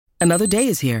Another day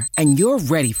is here, and you're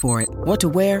ready for it. What to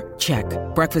wear? Check.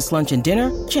 Breakfast, lunch, and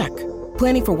dinner? Check.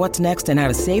 Planning for what's next and how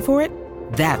to save for it?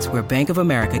 That's where Bank of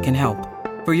America can help.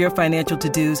 For your financial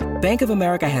to-dos, Bank of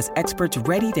America has experts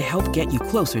ready to help get you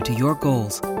closer to your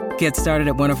goals. Get started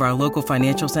at one of our local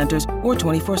financial centers or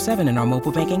 24/7 in our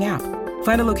mobile banking app.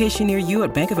 Find a location near you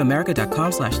at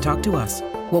bankofamerica.com/talktous.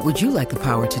 What would you like the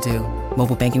power to do?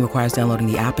 Mobile banking requires downloading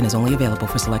the app and is only available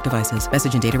for select devices.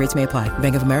 Message and data rates may apply.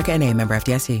 Bank of America N.A., member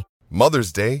FDIC.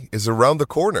 Mother's Day is around the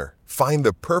corner. Find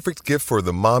the perfect gift for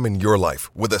the mom in your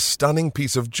life with a stunning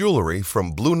piece of jewelry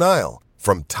from Blue Nile.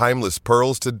 From timeless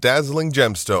pearls to dazzling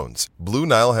gemstones, Blue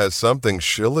Nile has something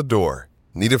she'll adore.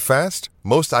 Need it fast?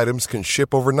 Most items can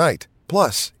ship overnight.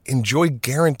 Plus, enjoy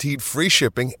guaranteed free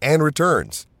shipping and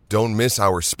returns. Don't miss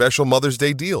our special Mother's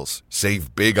Day deals.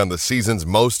 Save big on the season's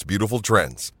most beautiful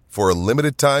trends. For a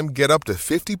limited time, get up to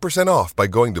 50% off by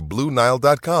going to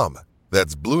BlueNile.com.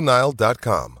 That's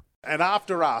BlueNile.com. And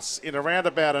after us, in around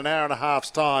about an hour and a half's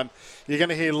time, you're going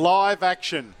to hear live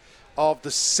action of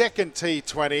the second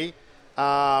T20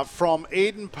 from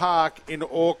Eden Park in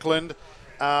Auckland.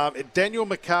 Daniel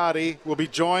McCarty will be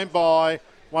joined by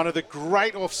one of the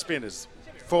great off-spinners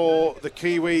for the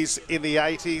Kiwis in the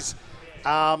 80s.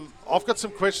 I've got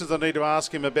some questions I need to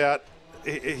ask him about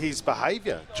his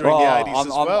behaviour during the 80s as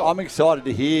well. I'm excited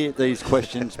to hear these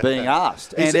questions being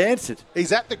asked and answered.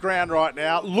 He's at the ground right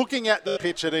now, looking at the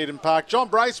pitch at Eden Park. John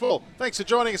Bracewell, thanks for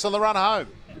joining us on the run home.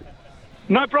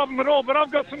 No problem at all, but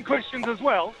I've got some questions as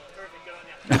well.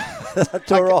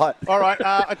 That's all right. All right.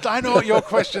 I don't know what your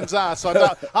questions are. So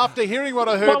after hearing what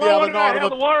I heard the other night...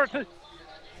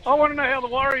 I want to know how the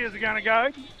Warriors are going to go,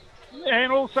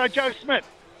 and also Joe Smith.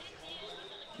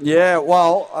 Yeah,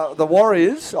 well, the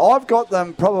Warriors, I've got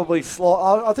them probably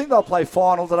I think they'll play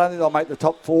finals. I don't think they'll make the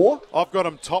top four. I've got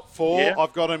them top four. Yeah.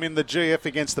 I've got them in the GF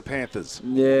against the Panthers.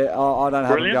 Yeah, I don't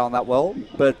have them going that well.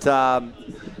 But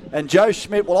and Joe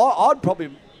Schmidt, well, I'd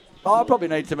probably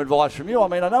need some advice from you. I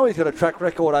mean, I know he's got a track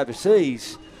record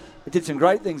overseas. He did some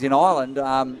great things in Ireland.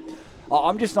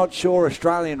 I'm just not sure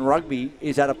Australian rugby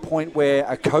is at a point where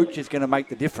a coach is going to make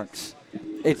the difference.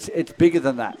 It's bigger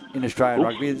than that in Australian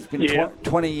rugby. There's been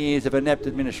 20 years of inept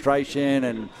administration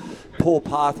and poor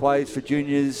pathways for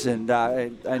juniors and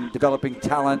developing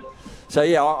talent. So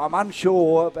yeah, I'm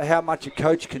unsure how much a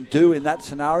coach can do in that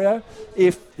scenario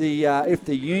if the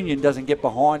union doesn't get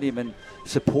behind him and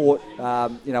support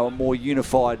a more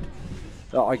unified,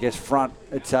 front.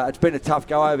 It's been a tough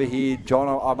go over here, John.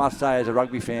 I must say, as a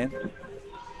rugby fan.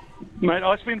 Mate,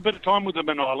 I spent a bit of time with him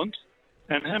in Ireland,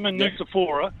 and him and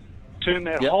Nusafora turned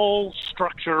that whole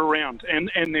structure around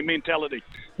and their mentality.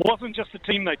 It wasn't just the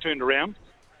team they turned around;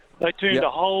 they turned a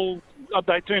whole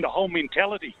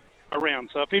mentality around.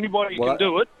 So if anybody can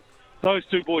do it, those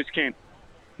two boys can.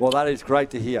 Well, that is great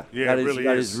to hear. Yeah,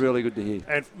 that is really good to hear.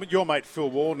 And your mate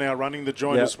Phil Wall now running the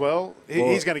joint as well.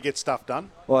 He's going to get stuff done.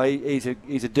 Well, he's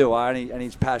a doer and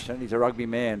he's passionate. He's a rugby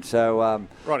man. So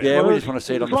we just want to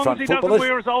see it on the front foot. As long as he doesn't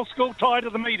wear his old school tie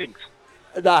to the meetings.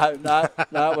 No,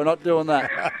 we're not doing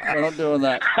that. We're not doing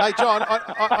that. Hey, John,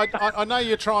 I know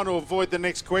you're trying to avoid the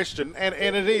next question, and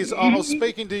it is. I was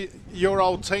speaking to your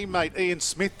old teammate Ian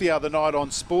Smith the other night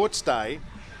on Sports Day,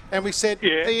 and we said,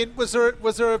 Ian, was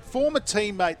there a former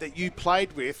teammate that you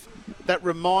played with that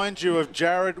reminds you of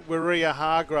Jared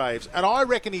Waria-Hargraves? And I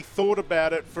reckon he thought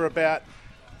about it for about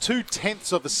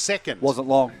 0.2 of a second. Wasn't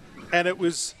long. And it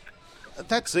was,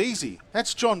 that's easy.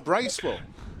 That's John Bracewell.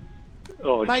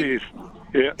 Oh, jeez.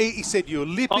 Yeah. He said you're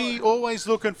lippy, always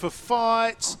looking for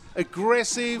fights,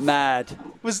 aggressive. Mad.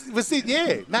 Was it?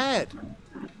 Yeah, mad.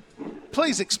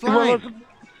 Please explain.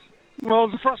 Well,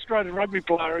 as a frustrated rugby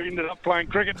player, I ended up playing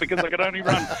cricket because I could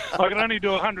only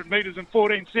do 100 metres in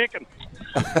 14 seconds.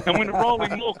 And when the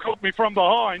rolling ball caught me from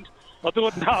behind, I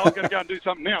thought, no, I'm going to go and do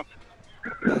something else.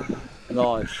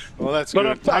 Nice. Well, that's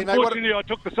good. But unfortunately, I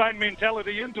took the same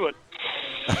mentality into it.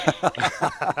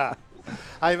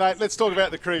 Hey, mate, let's talk about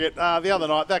the cricket. The other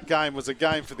night, that game was a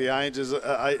game for the ages.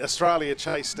 Australia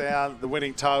chased down the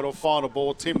winning total, final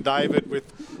ball. Tim David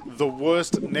with the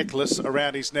worst necklace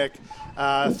around his neck.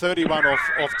 31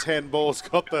 off 10 balls,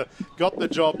 got the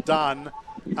job done.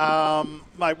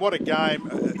 Mate, what a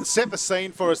game. Set the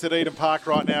scene for us at Eden Park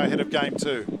right now ahead of game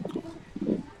 2.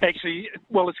 Actually,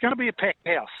 well, it's going to be a packed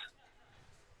house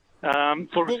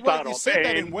for a start off.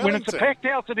 And when it's a packed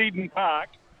house at Eden Park,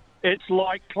 it's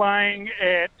like playing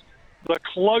at the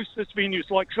closest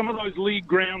venues, like some of those league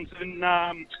grounds in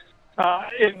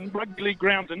rugby league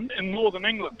grounds in Northern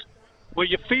England, where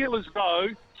you feel as though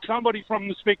somebody from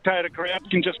the spectator crowd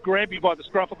can just grab you by the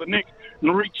scruff of the neck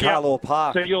and reach out. Carlaw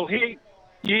Park. So you'll hear,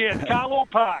 Carlaw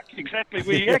Park, exactly,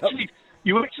 where you actually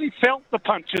you actually felt the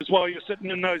punches while you're sitting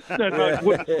in those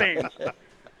wooden stands.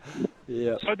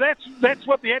 Yeah. So that's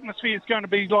what the atmosphere is going to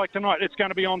be like tonight. It's going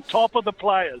to be on top of the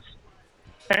players.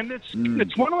 And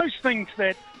it's one of those things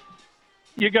that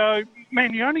you go,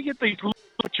 man, you only get these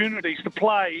opportunities to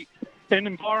play in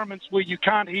environments where you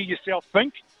can't hear yourself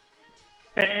think.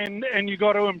 And you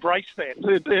got to embrace that.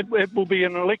 It will be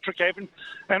an electric haven.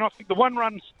 And I think the one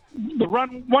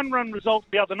run result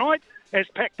the other night has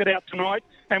packed it out tonight,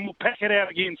 and we'll pack it out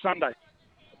again Sunday.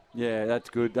 Yeah, that's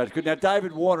good. That's good. Now,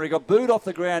 David Warner, he got booed off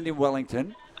the ground in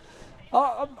Wellington.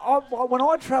 When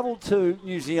I travelled to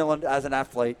New Zealand as an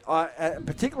athlete,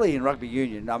 particularly in rugby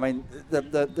union, I mean,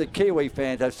 the Kiwi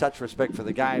fans have such respect for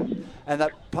the game, and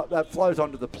that flows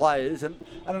onto the players, and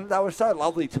they were so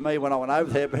lovely to me when I went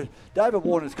over there. But David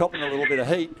Warner's copping a little bit of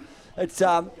heat. It's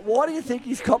why do you think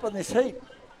he's copping this heat?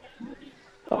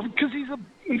 Because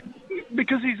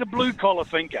he's a blue collar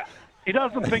thinker. He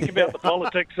doesn't think about the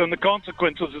politics and the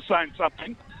consequences of saying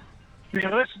something. You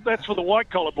know, that's for the white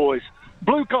collar boys.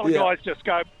 Blue collar guys just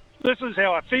go, this is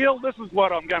how I feel, this is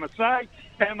what I'm going to say,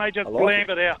 and they just blam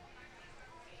it out.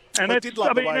 And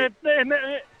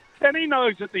and he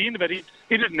knows at the end of it, he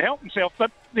didn't help himself.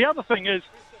 But the other thing is,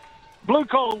 blue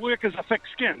collar workers are thick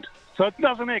skinned, so it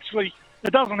doesn't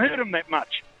hurt him that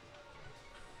much.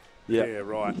 Yeah,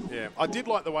 right. Yeah, I did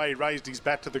like the way he raised his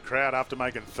bat to the crowd after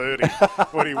making 30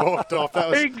 when he walked off. That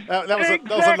was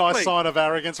a nice sign of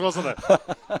arrogance, wasn't it?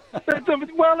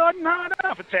 Well, I don't know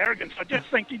if it's arrogance. I just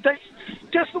think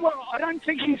I don't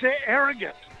think he's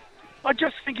arrogant. I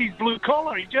just think he's blue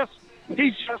collar. He's just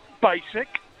basic.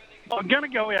 I'm going to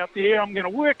go out there. I'm going to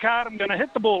work hard. I'm going to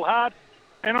hit the ball hard,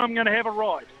 and I'm going to have a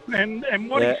ride. And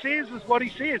what he says is what he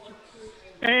says.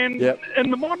 And in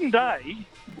the modern day,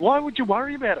 why would you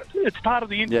worry about it? It's part of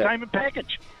the entertainment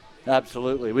package.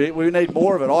 Absolutely, we need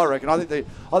more of it. I reckon. I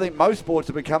think most sports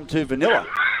have become too vanilla,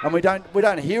 and we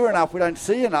don't hear enough. We don't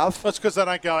see enough. That's because they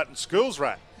don't go out in schools,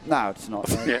 Rat. No, it's not.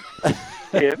 Yeah.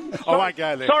 I won't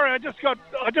go there. Sorry, I just got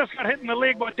hit in the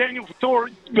leg by Daniel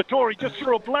Vittori. Just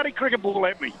threw a bloody cricket ball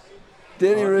at me.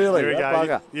 Did he really? There we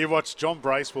go. You watch John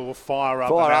Bracewell will fire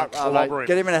up and clobber him.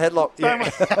 Get him in a headlock.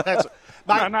 Yeah.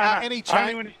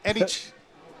 No.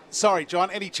 Sorry, John,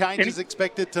 any changes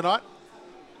expected tonight?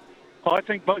 I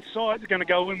think both sides are going to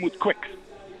go in with quicks.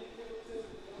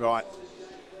 Right.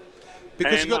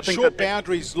 Because you've got short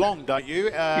boundaries long, don't you,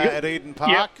 at Eden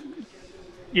Park?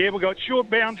 Yeah, we've got short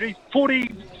boundaries,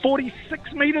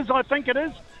 46 metres, I think it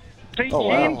is, to each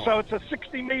end, so it's a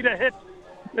 60-metre hit.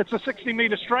 It's a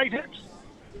 60-metre straight hit.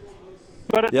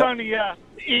 But it's only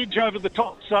edge over the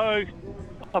top, so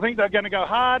I think they're going to go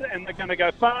hard and they're going to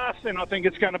go fast, and I think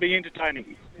it's going to be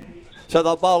entertaining. So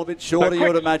they'll bowl a bit shorter, you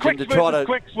would imagine, to try to...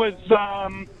 Quicks with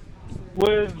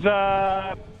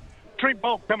Trent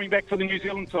Bolt coming back for the New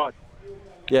Zealand side.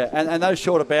 Yeah, and those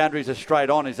shorter boundaries are straight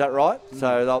on, is that right?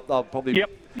 So they'll probably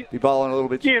be bowling a little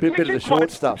bit, bit of the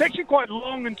short stuff. It's actually quite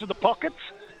long into the pockets,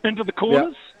 into the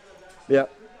corners. Yeah.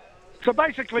 So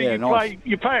basically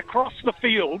you play across the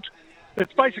field.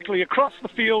 It's basically across the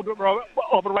field of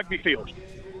a rugby field.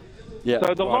 Yeah.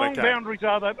 So the long boundaries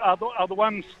are the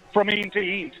ones from end to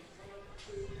end.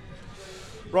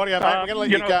 Rightio, mate. We're going to let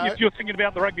you go. If you're thinking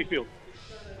about the rugby field.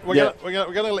 We're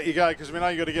going to let you go because we know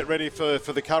you've got to get ready for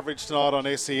the coverage tonight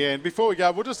on SEN. Before we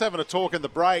go, we're just having a talk in the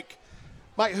break.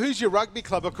 Mate, who's your rugby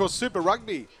club? Of course, Super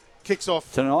Rugby kicks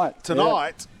off tonight.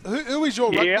 Yeah. Who is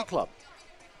your rugby club?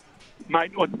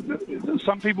 Mate,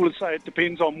 some people would say it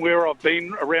depends on where I've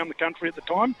been around the country at the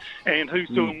time and who's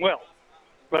doing well.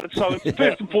 But it's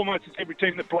first and foremost, it's every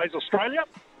team that plays Australia.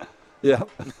 Yeah.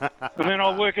 And then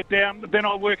I'll work it down. Then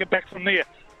I'll work it back from there.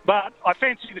 But I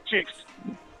fancy the Chiefs.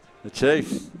 The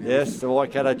Chiefs, yes, the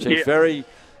Waikato Chiefs. Yeah. Very,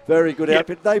 very good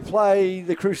outfit. They play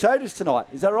the Crusaders tonight.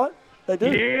 Is that right? They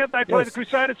do. Yeah, they play the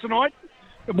Crusaders tonight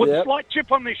with a slight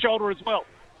chip on their shoulder as well.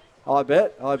 I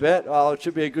bet. Well, it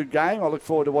should be a good game. I look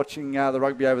forward to watching the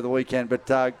rugby over the weekend.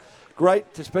 But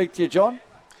great to speak to you, John.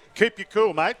 Keep you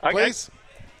cool, mate, please.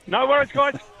 No worries,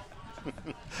 guys.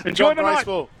 Enjoy the night.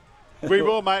 We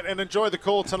will, mate, and enjoy the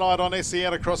call tonight on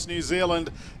SEN across New Zealand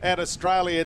and Australia.